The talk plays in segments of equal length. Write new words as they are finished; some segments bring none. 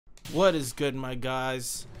What is good, my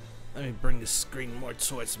guys? Let me bring the screen more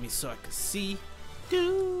towards me so I can see.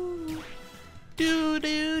 Do do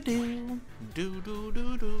do do do do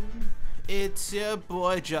do do. It's your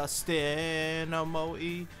boy Justin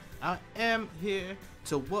Omoi. I am here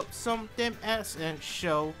to whoop some damn ass and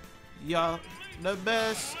show y'all the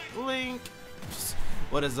best link.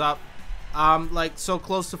 What is up? I'm like so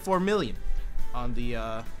close to 4 million on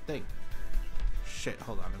the thing. Shit,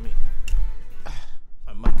 hold on, let me.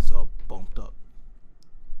 My mic's all bumped up.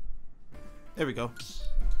 There we go.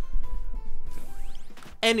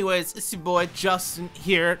 Anyways, it's your boy Justin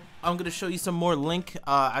here. I'm gonna show you some more link.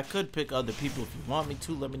 I could pick other people if you want me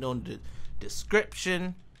to. Let me know in the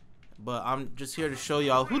description. But I'm just here to show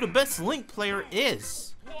y'all who the best link player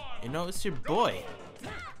is. You know, it's your boy.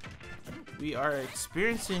 We are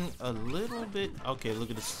experiencing a little bit. Okay, look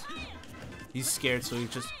at this. He's scared, so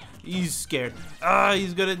he's scared. Ah,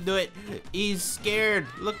 he's gonna do it. He's scared.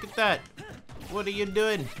 Look at that. What are you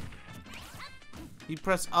doing? You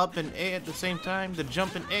press up and A at the same time. The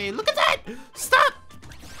jump and A. Look at that! Stop!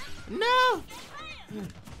 No!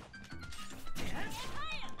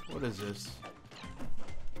 What is this?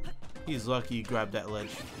 He's lucky you grabbed that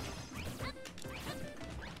ledge.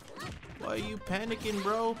 Why are you panicking,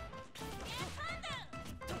 bro?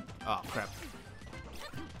 Oh, crap.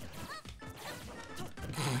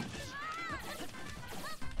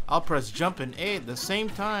 I'll press jump and A at the same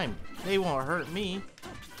time. They won't hurt me.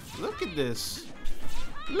 Look at this.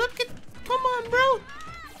 Look at, come on, bro.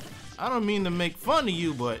 I don't mean to make fun of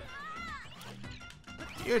you, but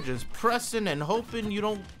you're just pressing and hoping you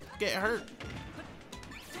don't get hurt.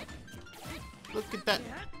 Look at that.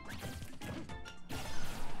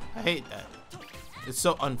 I hate that. It's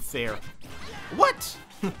so unfair. What?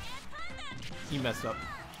 You messed up.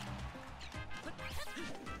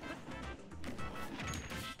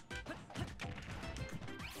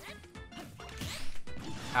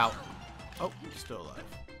 Ow. Oh, he's still alive.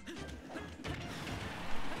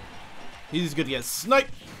 He's gonna get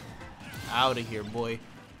sniped. Out of here, boy.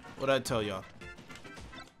 What'd I tell y'all?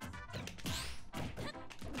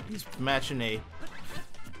 He's matching A.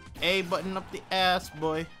 A button up the ass,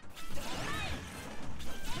 boy.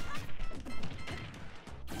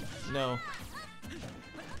 No.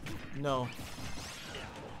 No.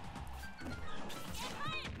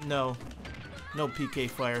 No. No PK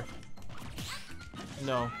fire.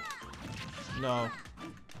 No. No.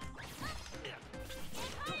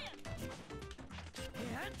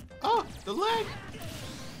 Oh, the lag.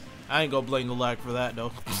 I ain't gonna blame the lag for that,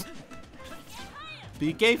 though.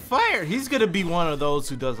 PK fire. He's gonna be one of those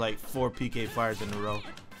who does like 4 PK fires in a row.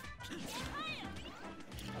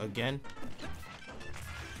 Again.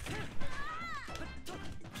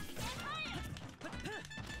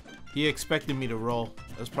 He expected me to roll.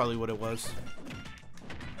 That's probably what it was.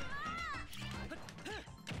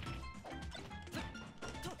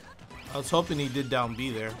 I was hoping he did down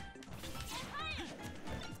B there.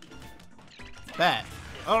 Bat.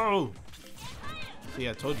 Oh! See,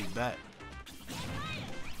 I told you bat.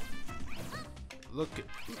 Look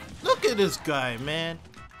at this guy, man.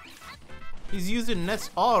 He's using nets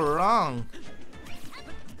all wrong.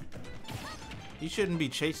 He shouldn't be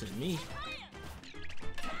chasing me.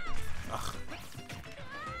 Ugh.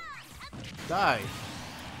 Die.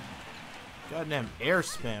 Goddamn air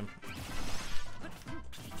spam.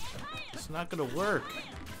 It's not gonna work.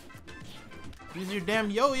 Use your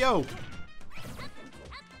damn yo-yo.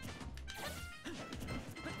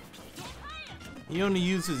 He only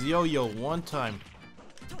uses yo-yo one time.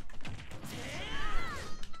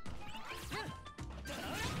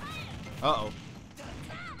 Uh-oh.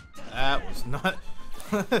 That was not...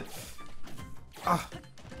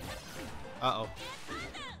 Uh-oh.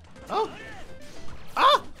 Oh!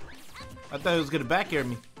 Ah! I thought he was gonna back air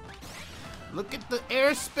me. Look at the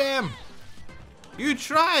air spam! You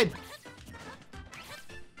tried!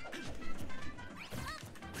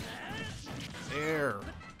 Air.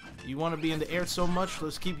 You want to be in the air so much?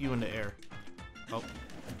 Let's keep you in the air. Oh.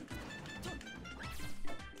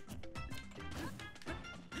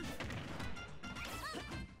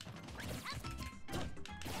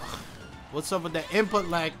 What's up with that input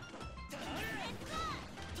lag?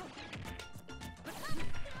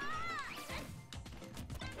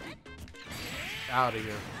 Out of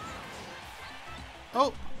here.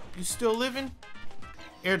 Oh, you still living?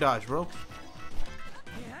 Air dodge, bro.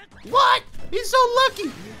 What? He's so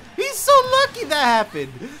lucky. He's so lucky that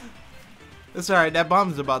happened. It's alright. That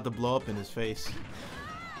bomb's about to blow up in his face.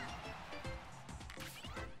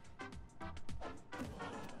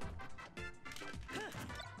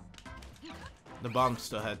 The bomb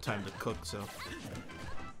still had time to cook, so.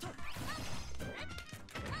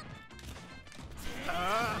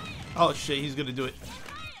 Oh shit, he's gonna do it.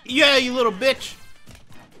 Yeah, you little bitch.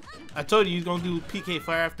 I told you he's gonna do PK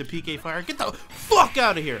fire after PK fire. Get the fuck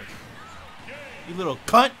out of here, you little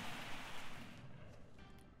cunt.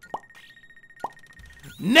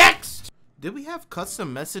 Next! Did we have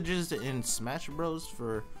custom messages in Smash Bros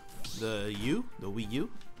for the Wii U?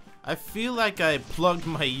 I feel like I plugged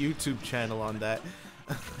my YouTube channel on that.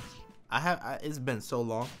 It's been so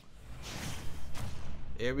long.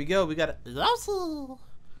 Here we go. We got a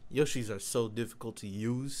Yoshis are so difficult to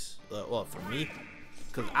use. Well, for me,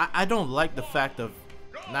 because I don't like the fact of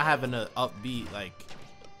not having an upbeat, like,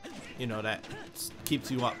 you know, that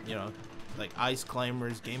keeps you up, you know, like Ice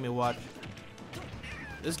Climbers, Game & Watch.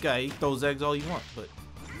 This guy, he throws eggs all you want, but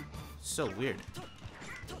so weird.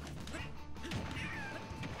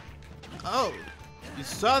 Oh, you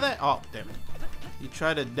saw that? Oh, damn it. You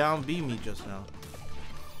tried to down B me just now.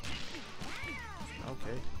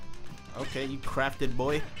 Okay. Okay, you crafted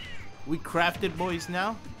boy. We crafted boys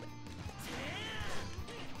now.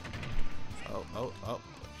 Oh, oh, oh.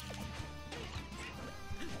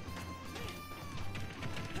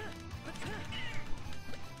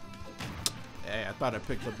 Hey, I thought I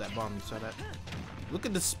picked up that bomb. You saw that? Look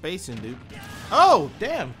at the spacing, dude. Oh,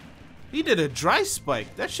 damn. He did a dry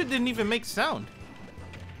spike. That shit didn't even make sound.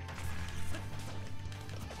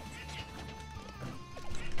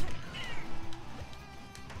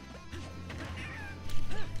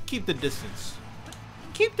 Keep the distance.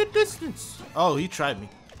 Keep the distance. Oh, he tried me.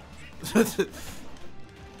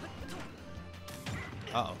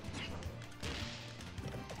 Uh-oh.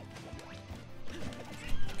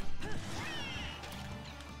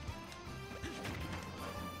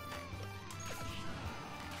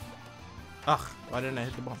 Ugh, why didn't I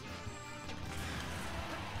hit the bomb?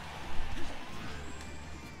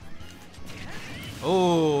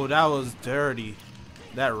 Oh, that was dirty.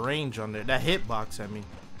 That range on there. That hitbox, I mean.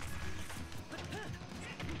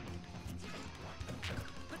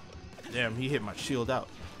 Damn, he hit my shield out.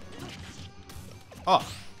 Oh.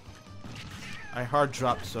 I hard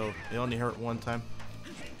dropped, so it only hurt one time.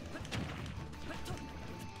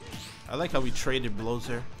 I like how we traded blows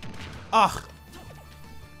there. Ugh.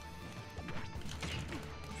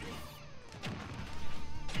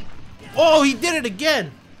 Oh, he did it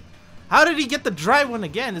again. How did he get the dry one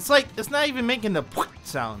again? It's like, it's not even making the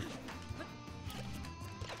sound.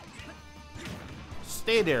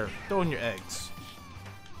 Stay there, throwing your eggs.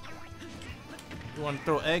 You want to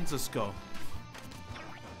throw eggs? Let's go.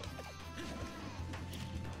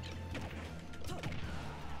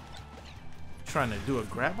 Trying to do a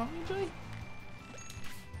grab on me, Jay?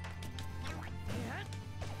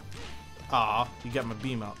 Aw, you got my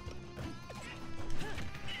beam out.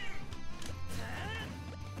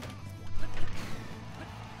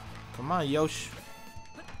 Come on, Yosh.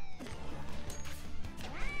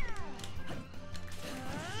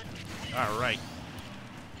 Alright.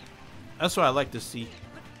 That's what I like to see.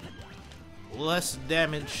 Less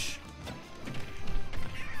damage.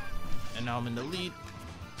 And now I'm in the lead.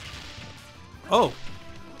 Oh!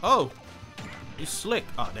 Oh! He's slick.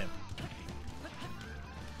 Oh, damn.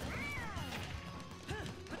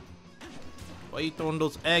 Why you throwing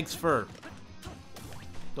those eggs for?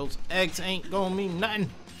 Those eggs ain't gonna mean nothing.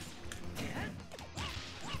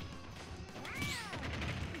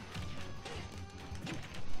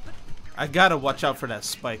 I gotta watch out for that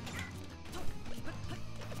spike.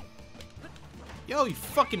 Yo, you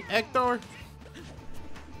fucking egg thrower.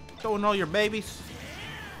 Throwing all your babies.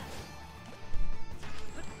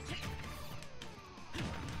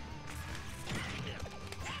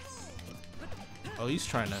 Oh, he's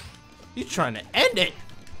trying to end it.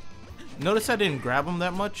 Notice I didn't grab him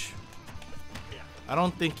that much. I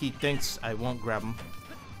don't think he thinks I won't grab him,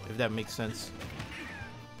 if that makes sense.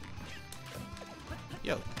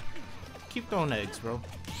 Yo, keep throwing eggs, bro.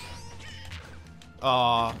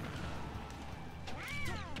 Aww.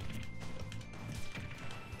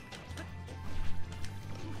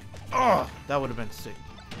 Oh, that would have been sick.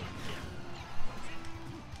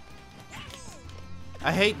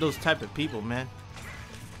 I hate those type of people, man.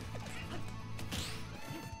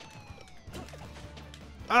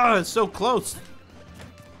 Oh, it's so close.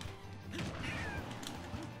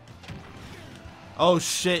 Oh,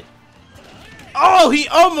 shit. Oh, he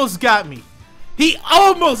almost got me. He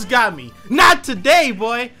almost got me. Not today,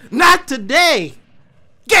 boy. Not today.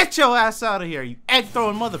 Get your ass out of here, you egg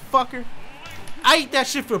throwing motherfucker. I eat that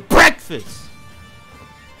shit for breakfast.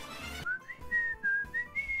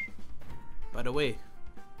 By the way,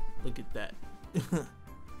 look at that.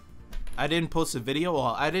 I didn't post a video.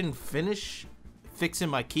 Well, I didn't finish fixing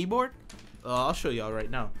my keyboard. I'll show y'all right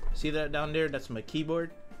now. See that down there? That's my keyboard.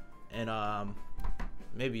 And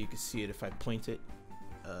Maybe you can see it if I point it.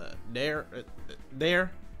 There.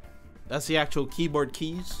 There. That's the actual keyboard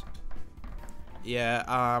keys. Yeah,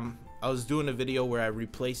 I was doing a video where I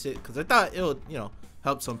replace it because I thought it would, you know,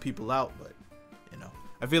 help some people out, but, you know,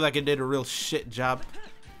 I feel like it did a real shit job.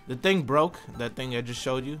 The thing broke, that thing I just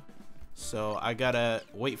showed you, so I gotta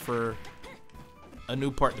wait for a new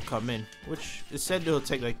part to come in, which it said it'll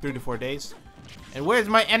take like 3 to 4 days. And where's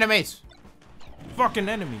my enemies? Fucking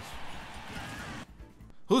enemies.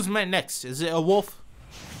 Who's my next? Is it a wolf?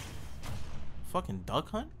 Fucking duck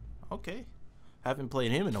hunt? Okay. Haven't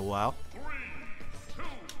played him in a while. 3, 2,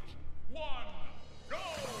 1, go!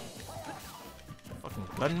 Fucking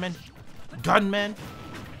gunman. Gunman.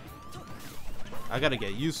 I gotta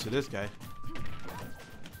get used to this guy.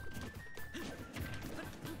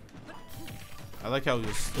 I like how he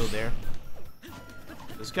was still there.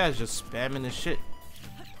 This guy's just spamming his shit.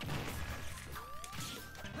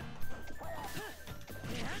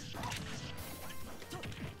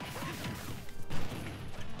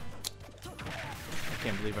 I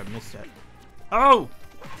can't believe I missed that. Oh!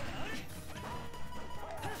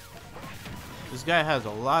 This guy has a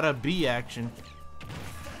lot of B action.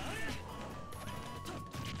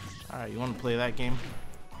 Alright, you want to play that game?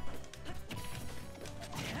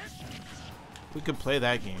 We could play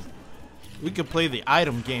that game. We could play the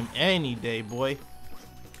item game any day, boy.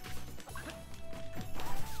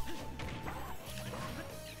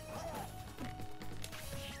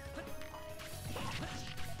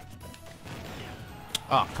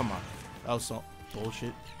 Oh, come on. That was some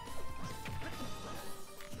bullshit.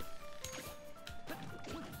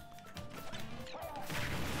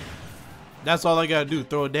 That's all I gotta do,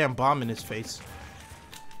 throw a damn bomb in his face.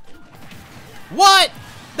 What?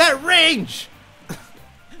 That range!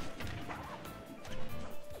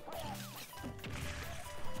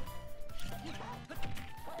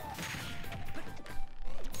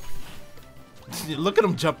 Look at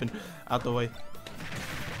him jumping out the way.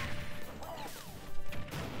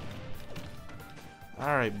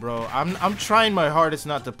 Alright, bro. I'm trying my hardest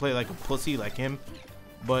not to play like a pussy like him.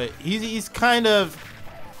 But he's kind of...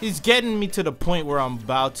 He's getting me to the point where I'm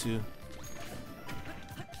about to.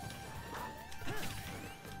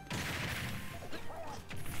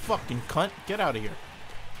 Fucking cunt. Get out of here.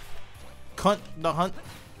 Cunt the hunt.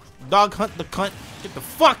 Dog hunt the cunt. Get the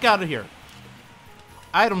fuck out of here.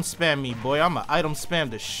 Item spam me, boy. I'ma item spam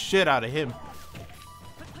the shit out of him.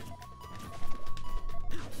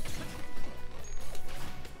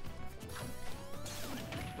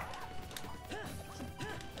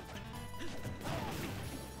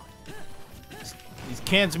 These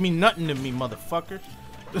cans mean nothing to me, motherfucker.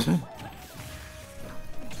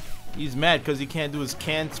 He's mad because he can't do his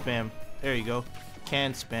can spam. There you go.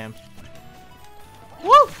 Can spam.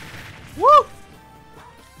 Woo! Woo!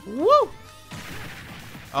 Woo!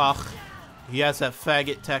 Ugh. He has that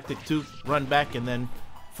faggot tactic too. Run back and then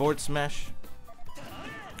forward smash.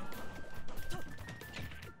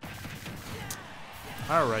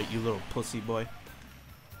 Alright, you little pussy boy.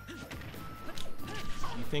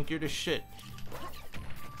 You think you're the shit.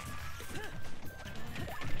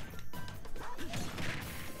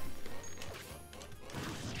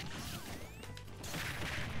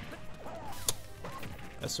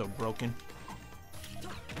 That's so broken.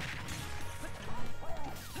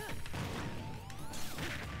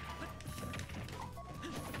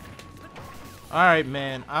 Alright,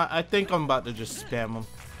 man. I think I'm about to just spam him.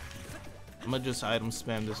 I'm gonna just item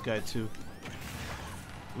spam this guy too.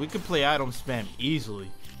 We could play item spam easily.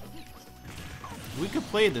 We could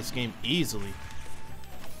play this game easily.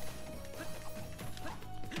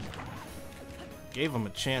 Gave him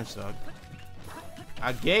a chance, dog.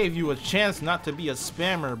 I gave you a chance not to be a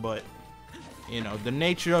spammer, but you know, the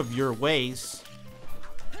nature of your ways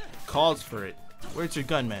calls for it. Where's your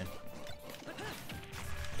gun, man?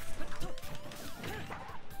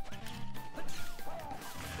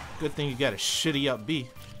 Good thing you got a shitty up B.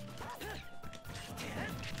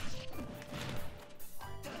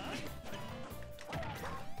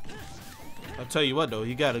 I'll tell you what though,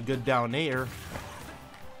 he got a good down air.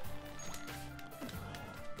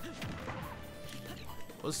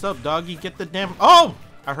 What's up, doggy? Get the damn... Oh!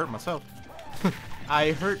 I hurt myself.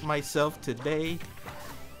 I hurt myself today.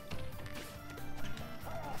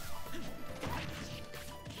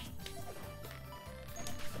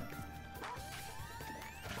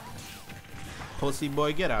 Pussy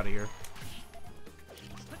boy, get out of here.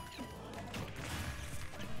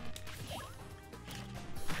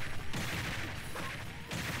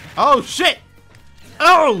 Oh, shit!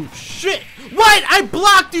 Oh, shit! What? I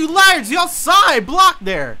blocked you, liars! Y'all saw I blocked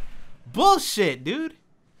there. Bullshit, dude.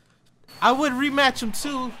 I would rematch him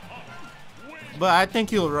too, But I think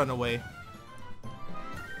he'll run away.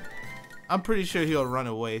 I'm pretty sure he'll run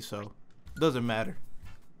away, so doesn't matter.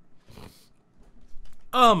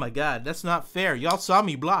 Oh my god, that's not fair. Y'all saw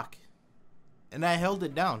me block. And I held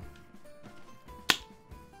it down.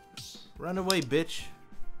 Run away, bitch.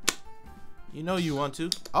 You know you want to.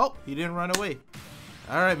 Oh, he didn't run away.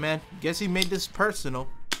 Alright, man. Guess he made this personal.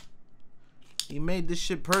 He made this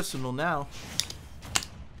shit personal now.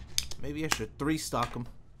 Maybe I should 3-stock him.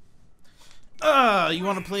 You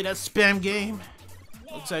want to play that spam game?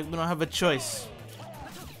 Looks like we don't have a choice.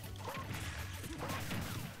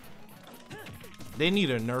 They need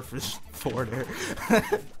a nerfers for there.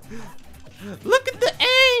 Look at the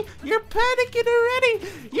A! You're panicking already!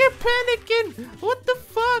 You're panicking! What the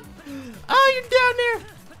fuck? Oh, you're down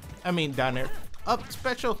there! I mean, down there. Up,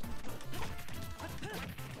 special.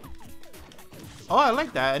 Oh, I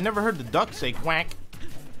like that. I never heard the duck say quack.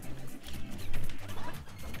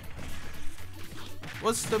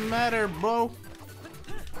 What's the matter, bro?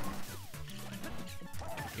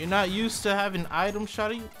 You're not used to having items shot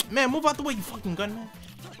at you? Man, move out the way, you fucking gunman.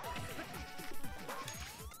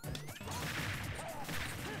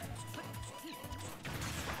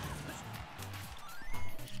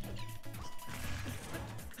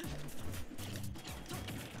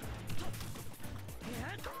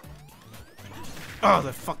 Oh,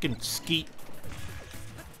 the fucking skeet.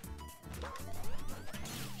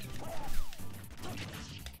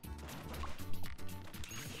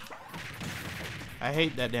 I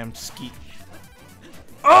hate that damn skeet.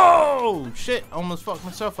 Oh, shit. Almost fucked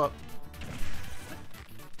myself up.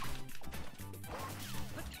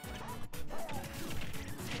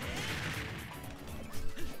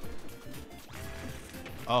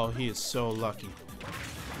 Oh, he is so lucky.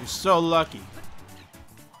 He's so lucky.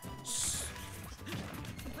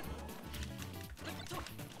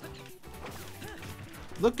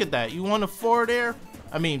 Look at that. You want a forward air?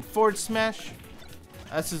 I mean, forward smash?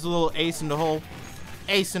 That's his little ace in the hole.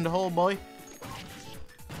 Ace in the hole, boy.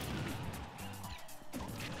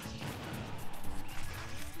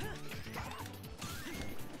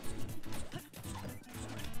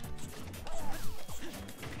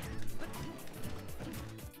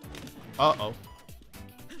 Uh-oh.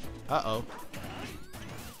 Uh-oh.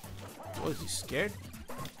 Was he scared?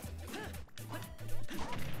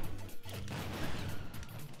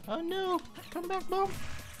 Oh no! Come back, Mom!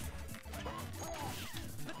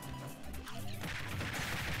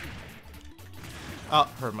 Oh,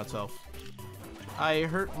 hurt myself. I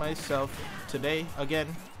hurt myself today again.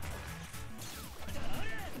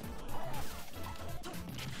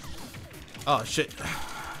 Oh shit.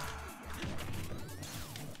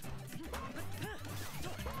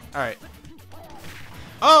 Alright.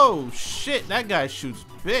 Oh shit, that guy shoots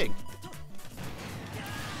big.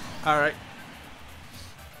 Alright.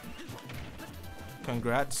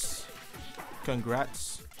 Congrats.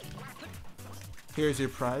 Congrats. Here's your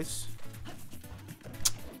prize.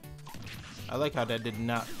 I like how that did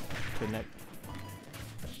not connect.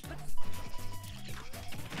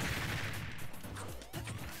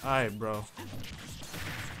 Alright, bro.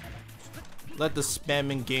 Let the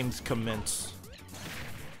spamming games commence.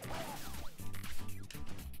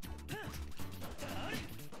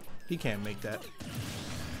 He can't make that.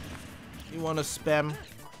 You wanna spam?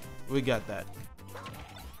 We got that.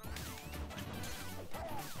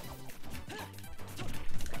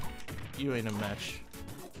 You ain't a match.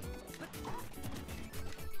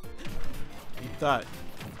 You thought.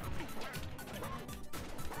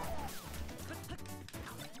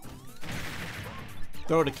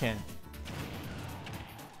 Throw the can.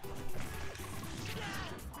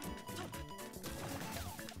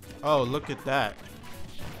 Oh, look at that.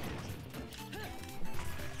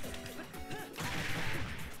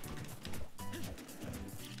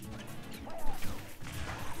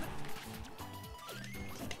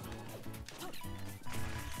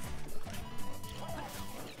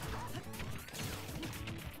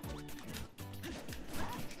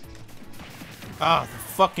 Ah, the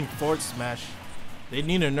fucking forward smash. They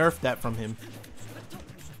need to nerf that from him.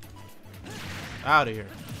 Out of here.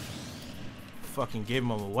 Fucking gave him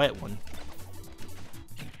a wet one.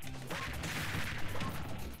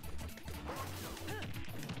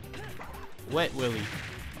 Wet Willy.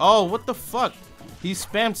 Oh, what the fuck? He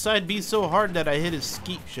spammed side B so hard that I hit his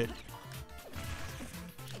skeet shit.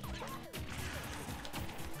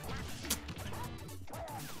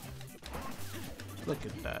 Look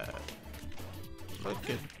at that.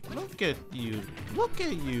 Look at you. Look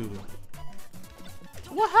at you.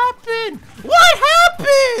 What happened? What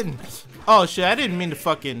happened? Oh shit, I didn't mean to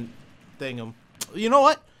fucking thing him. You know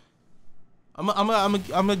what? I'm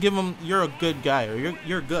gonna give him, you're a good guy, or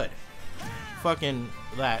you're good. fucking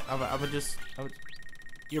that.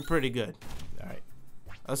 You're pretty good. All right,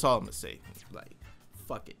 that's all I'm gonna say. Like,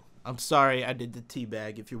 fuck it. I'm sorry I did the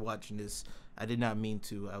teabag. If you're watching this, I did not mean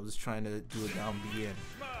to. I was trying to do it down the end.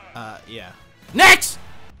 Yeah. Next.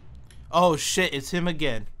 Oh shit, it's him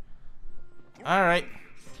again. All right,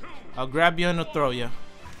 I'll grab you and I'll throw you.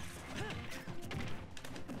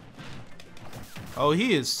 Oh,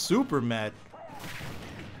 he is super mad.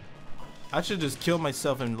 I should just kill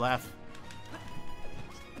myself and laugh.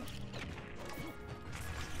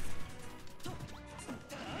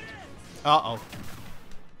 Uh-oh.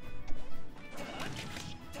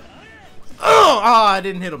 Oh, I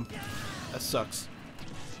didn't hit him. That sucks.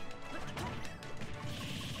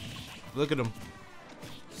 Look at him.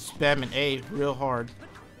 Spamming A real hard.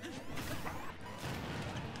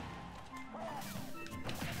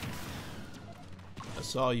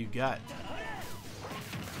 That's all you got.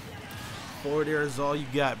 Forward air is all you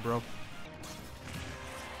got, bro.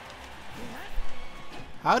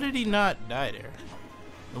 How did he not die there?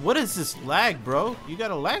 What is this lag, bro? You got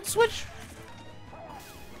a lag switch?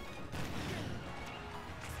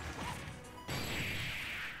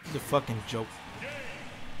 It's a fucking joke.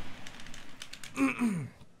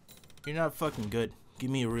 You're not fucking good. Give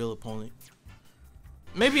me a real opponent.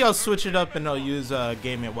 Maybe I'll switch it up and I'll use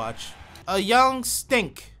Game & Watch. A young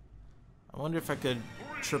stink. I wonder if I could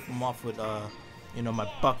trip him off with you know, my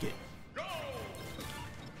bucket.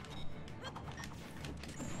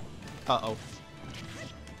 Uh-oh.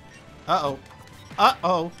 Uh-oh.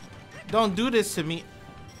 Uh-oh. Don't do this to me.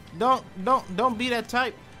 Don't be that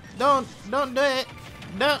type. Don't do it.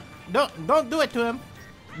 Don't do it to him.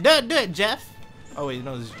 Don't do it, Jeff. Oh wait,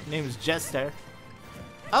 no, his name is Jester.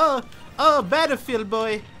 Oh, Battlefield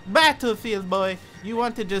boy. Battlefield boy. You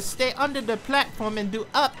want to just stay under the platform and do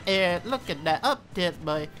up air. Look at that up tip,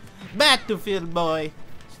 boy. Battlefield boy.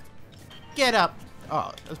 Get up.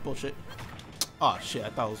 Oh, that's bullshit. Oh shit, I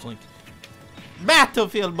thought it was Link.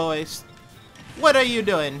 Battlefield boys. What are you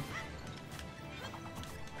doing?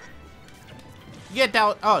 Get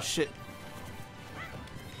out. Oh shit.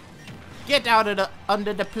 Get out of the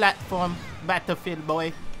under the platform, Battlefield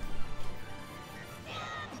boy.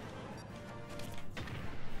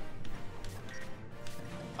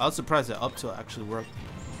 I was surprised that up tilt actually worked.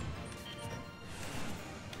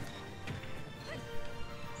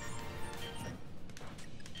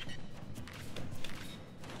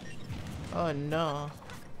 Oh no.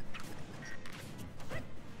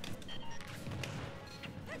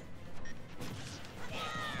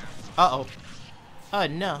 Uh-oh. Oh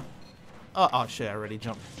no. Oh shit, I already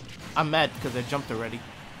jumped. I'm mad because I jumped already.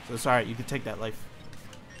 So it's alright, you can take that life.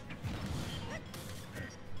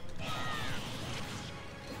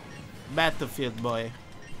 Battlefield boy.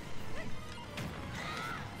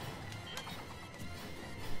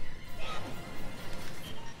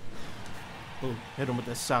 Ooh, hit him with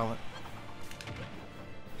that silent.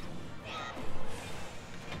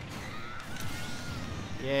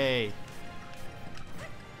 Yay.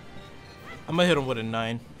 I'm gonna hit him with a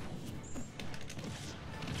 9.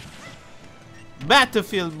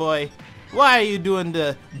 Battlefield boy. Why are you doing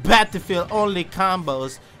the Battlefield only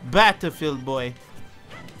combos? Battlefield boy.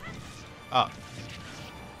 Oh.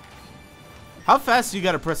 How fast you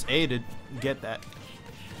gotta press A to get that?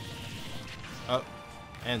 Oh.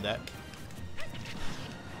 And that.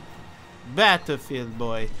 Battlefield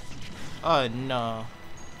boy. Oh no.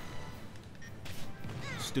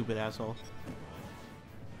 Stupid asshole.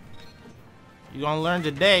 You gonna learn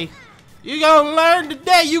today. You gonna learn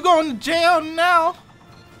today. You going to jail now.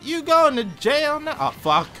 You going to jail now. Oh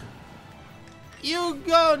fuck. You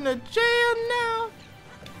going to jail now.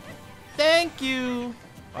 Thank you.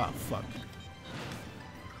 Oh fuck.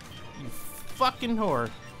 You fucking whore.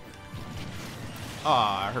 Oh,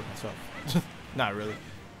 I hurt myself. Not really.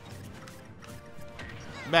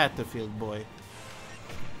 Battlefield boy.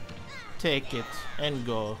 Take it and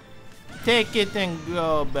go. Take it and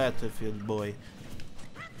go, Battlefield boy.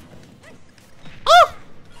 Oh!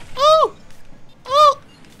 Oh! Oh!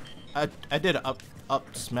 I did an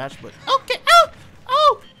up smash, but okay. Oh!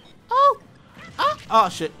 Oh! Oh! Oh! Oh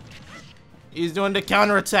shit. He's doing the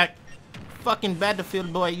counterattack. Fucking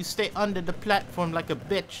Battlefield boy, you stay under the platform like a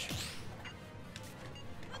bitch.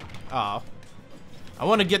 Oh. I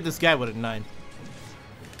want to get this guy with a 9.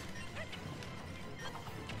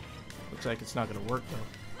 Looks like it's not gonna work though.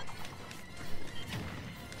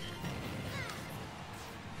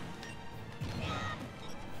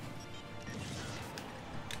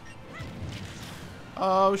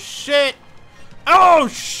 Oh shit! Oh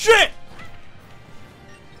shit!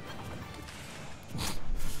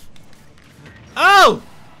 Oh!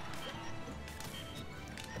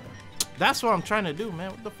 That's what I'm trying to do,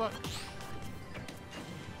 man. What the fuck?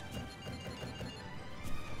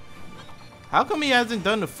 How come he hasn't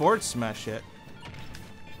done the forward smash yet?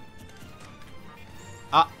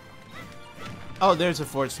 Oh, there's a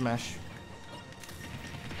forward smash.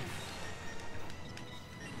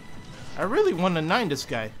 I really want to 9 this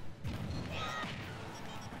guy.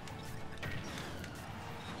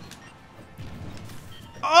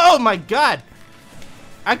 Oh my god!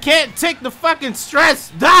 I can't take the fucking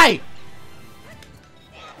stress! Die!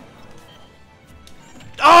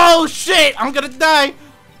 Oh shit! I'm gonna die!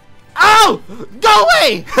 Oh! Go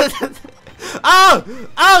away! Oh!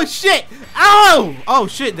 Oh shit! Oh! Oh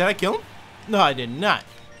shit, did I kill him? No, I did not.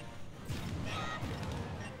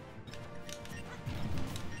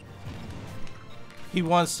 He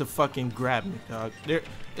wants to fucking grab me, dog. There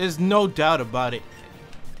is no doubt about it.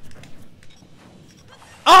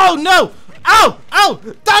 Oh no! Oh! Oh!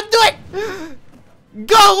 Don't do it!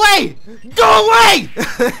 Go away! Go away!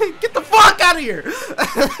 Get the fuck out of here!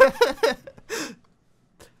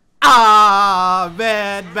 Ah,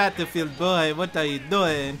 man, Battlefield boy, what are you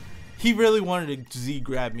doing? He really wanted to Z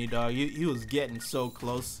grab me, dog. He was getting so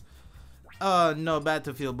close. Oh no,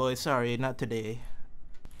 Battlefield boy, sorry, not today.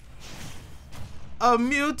 A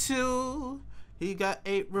Mewtwo. He got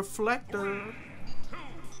 8 reflector.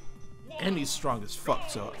 And he's strong as fuck,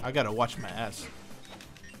 so I gotta watch my ass.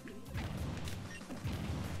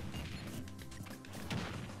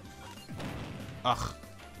 Ugh.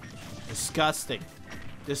 Disgusting.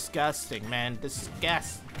 Disgusting, man.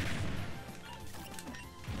 Disgust.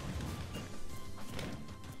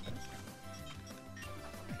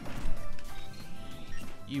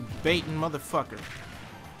 You baiting motherfucker.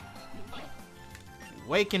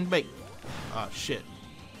 Wake and bake. Oh shit.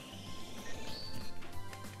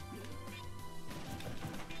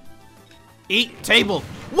 Eat table.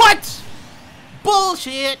 What?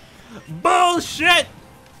 Bullshit. Bullshit.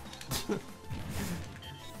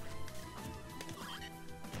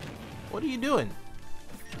 What are you doing?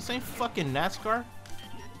 This ain't fucking NASCAR.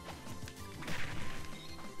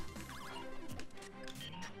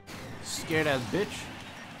 Scared ass bitch.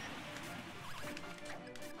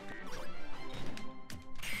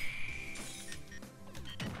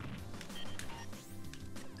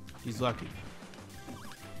 He's lucky.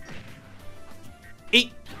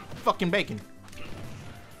 Eat fucking bacon.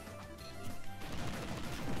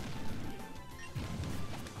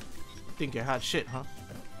 Think you're hot shit, huh?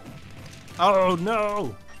 Oh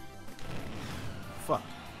no! Fuck.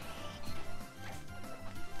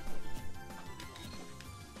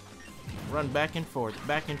 Run back and forth,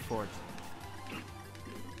 back and forth.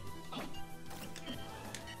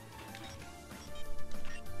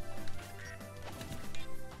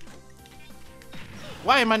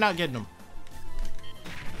 Why am I not getting them?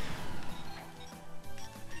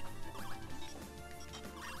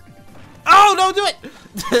 Oh, don't do it!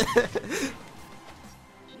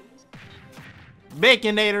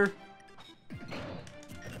 Baconator.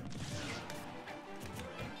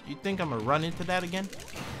 You think I'm gonna run into that again?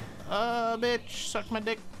 Bitch, suck my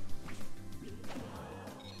dick.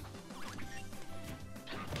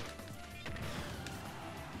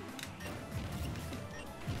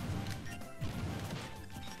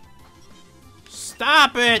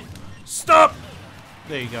 Stop it! Stop!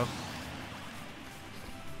 There you go.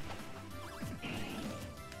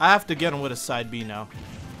 I have to get him with a side B now.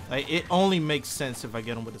 Like, it only makes sense if I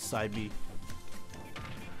get him with a side B.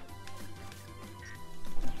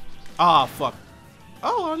 Ah, fuck.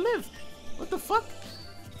 Oh, I lived. What the fuck?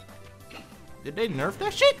 Did they nerf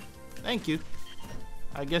that shit? Thank you.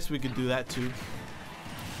 I guess we could do that too.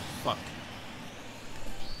 Fuck.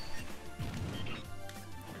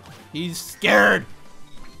 He's scared.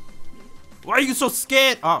 Why are you so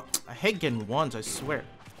scared? Oh, I hate getting ones, I swear.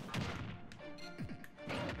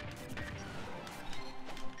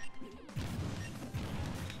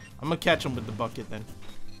 I'm gonna catch him with the bucket then.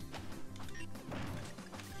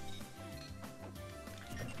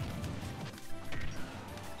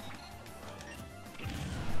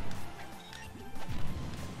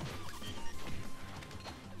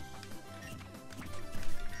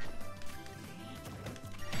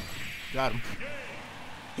 Got him.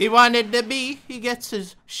 He wanted to be. He gets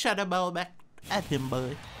his shadow ball back at him,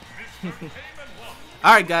 bud.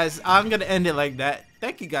 Alright guys, I'm gonna end it like that.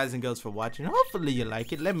 Thank you guys and girls for watching. Hopefully you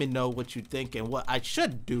like it. Let me know what you think and what I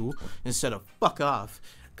should do instead of fuck off.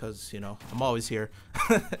 Cause, you know, I'm always here.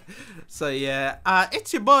 So yeah,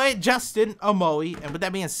 it's your boy Justin Omoi. And with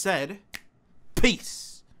that being said,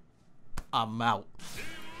 peace. I'm out.